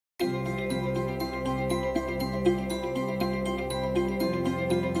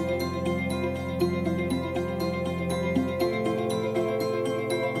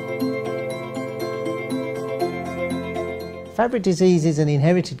Fabry disease is an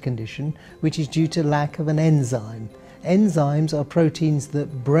inherited condition which is due to lack of an enzyme. Enzymes are proteins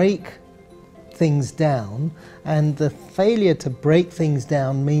that break things down, and the failure to break things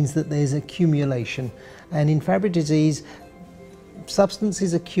down means that there's accumulation. And in Fabry disease,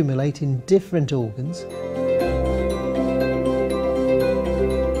 substances accumulate in different organs.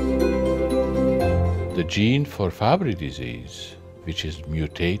 The gene for Fabry disease, which is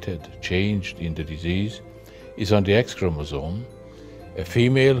mutated, changed in the disease, is on the X-chromosome. A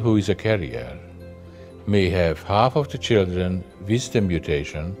female who is a carrier may have half of the children with the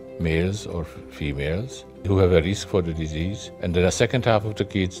mutation, males or females, who have a risk for the disease, and the second half of the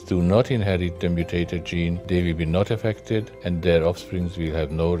kids do not inherit the mutated gene. They will be not affected, and their offspring will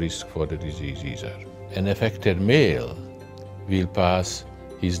have no risk for the disease either. An affected male will pass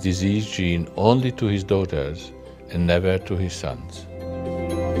his disease gene only to his daughters and never to his sons.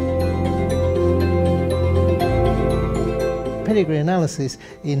 Pedigree analysis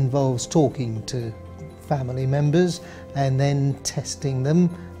involves talking to family members and then testing them,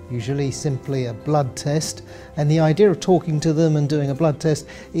 usually simply a blood test. And the idea of talking to them and doing a blood test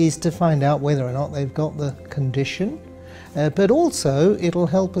is to find out whether or not they've got the condition, but also it'll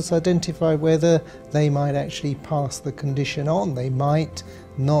help us identify whether they might actually pass the condition on. They might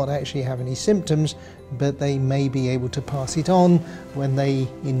not actually have any symptoms, but they may be able to pass it on when they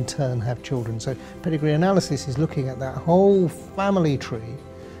in turn have children. So pedigree analysis is looking at that whole family tree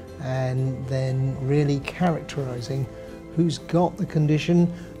and then really characterizing who's got the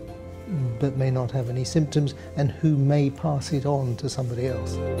condition but may not have any symptoms and who may pass it on to somebody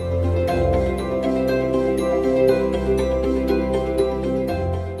else.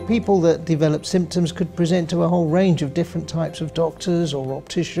 People that develop symptoms could present to a whole range of different types of doctors or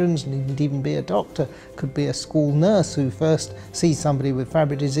opticians, and even be a doctor. Could be a school nurse who first sees somebody with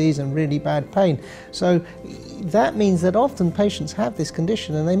Fabry disease and really bad pain. So that means that often patients have this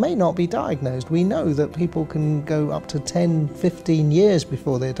condition and they may not be diagnosed. We know that people can go up to 10, 15 years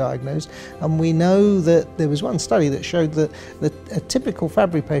before they're diagnosed, and we know that there was one study that showed that a typical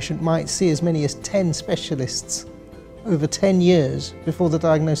Fabry patient might see as many as 10 specialists over 10 years before the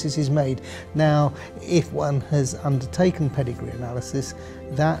diagnosis is made. Now, if one has undertaken pedigree analysis,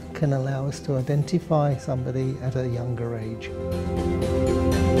 that can allow us to identify somebody at a younger age.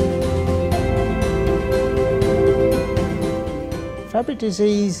 Fabry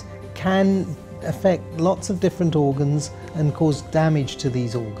disease can affect lots of different organs and cause damage to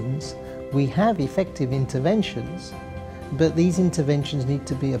these organs. We have effective interventions, but these interventions need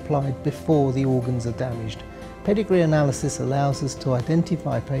to be applied before the organs are damaged. Pedigree analysis allows us to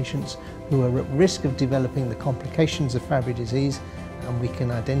identify patients who are at risk of developing the complications of Fabry disease, and we can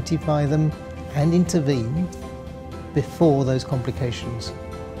identify them and intervene before those complications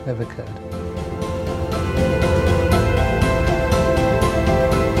have occurred.